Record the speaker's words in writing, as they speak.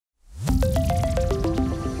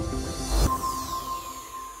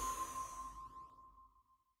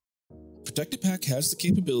Protektive Pak has the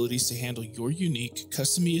capabilities to handle your unique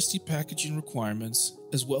custom ESD packaging requirements,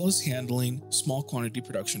 as well as handling small quantity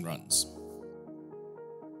production runs.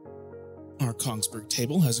 Our Kongsberg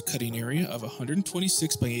table has a cutting area of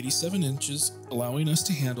 126 by 87 inches, allowing us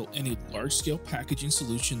to handle any large-scale packaging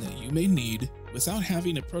solution that you may need without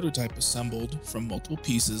having a prototype assembled from multiple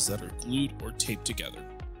pieces that are glued or taped together.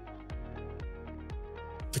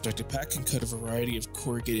 Protektive Pak can cut a variety of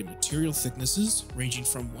corrugated material thicknesses, ranging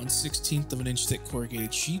from 1/16 of an inch thick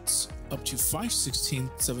corrugated sheets up to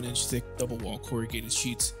 5/16 of an inch thick double-wall corrugated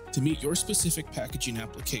sheets to meet your specific packaging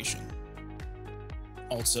application.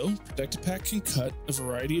 Also, Protektive Pak can cut a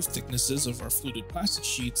variety of thicknesses of our fluted plastic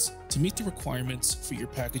sheets to meet the requirements for your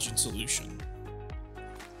packaging solution.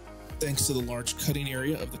 Thanks to the large cutting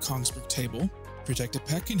area of the Kongsberg table, Protektive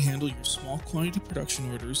Pak can handle your small quantity production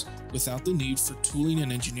orders without the need for tooling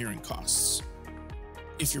and engineering costs.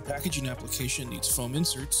 If your packaging application needs foam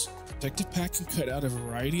inserts, Protektive Pak can cut out a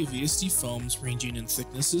variety of ESD foams ranging in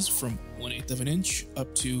thicknesses from 1/8 of an inch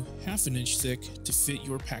up to 1/2 an inch thick to fit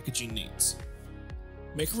your packaging needs.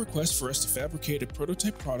 Make a request for us to fabricate a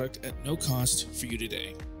prototype product at no cost for you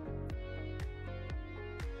today.